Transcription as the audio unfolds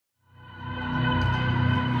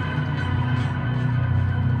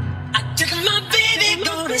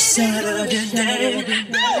Saturday day.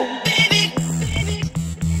 Baby, baby,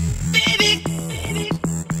 baby,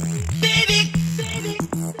 baby, baby,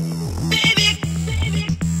 baby,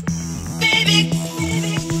 baby.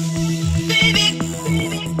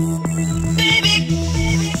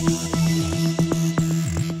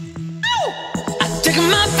 I took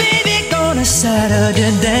my baby on a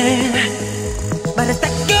Saturday day, but if I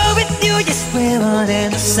go with you, yes, we're one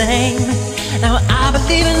and the same. Now I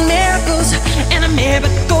believe in miracles, and a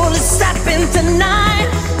miracle is happening tonight.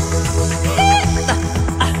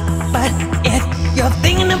 But if you're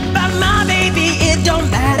thinking about my baby, it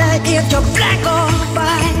don't matter if you're black or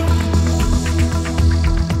white.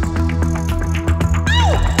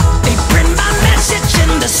 They print my message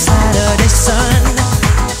in the Saturday sun.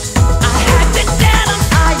 I had to tell them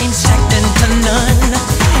I ain't second to none,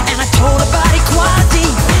 and I told about equality,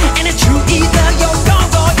 and it's true, either you're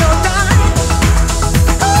wrong or you're right.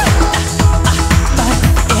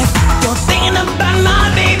 About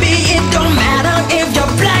my baby, it don't matter if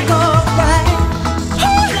you're black or white.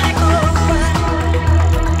 Black or white.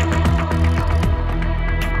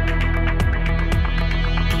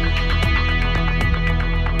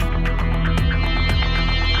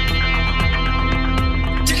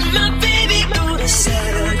 Took my baby on a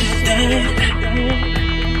Saturday day.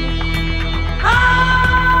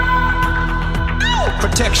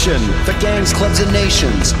 Protection for gangs, clubs, and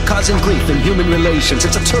nations, causing grief in human relations.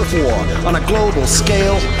 It's a turf war on a global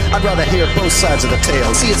scale. I'd rather hear both sides of the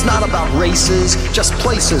tale. See, it's not about races, just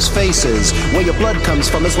places, faces. Where your blood comes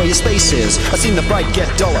from is where your space is. I've seen the bright get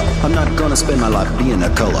duller. I'm not gonna spend my life being a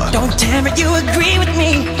color. Don't tell me you agree with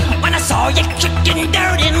me when I saw you kicking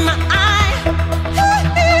dirt in my eyes.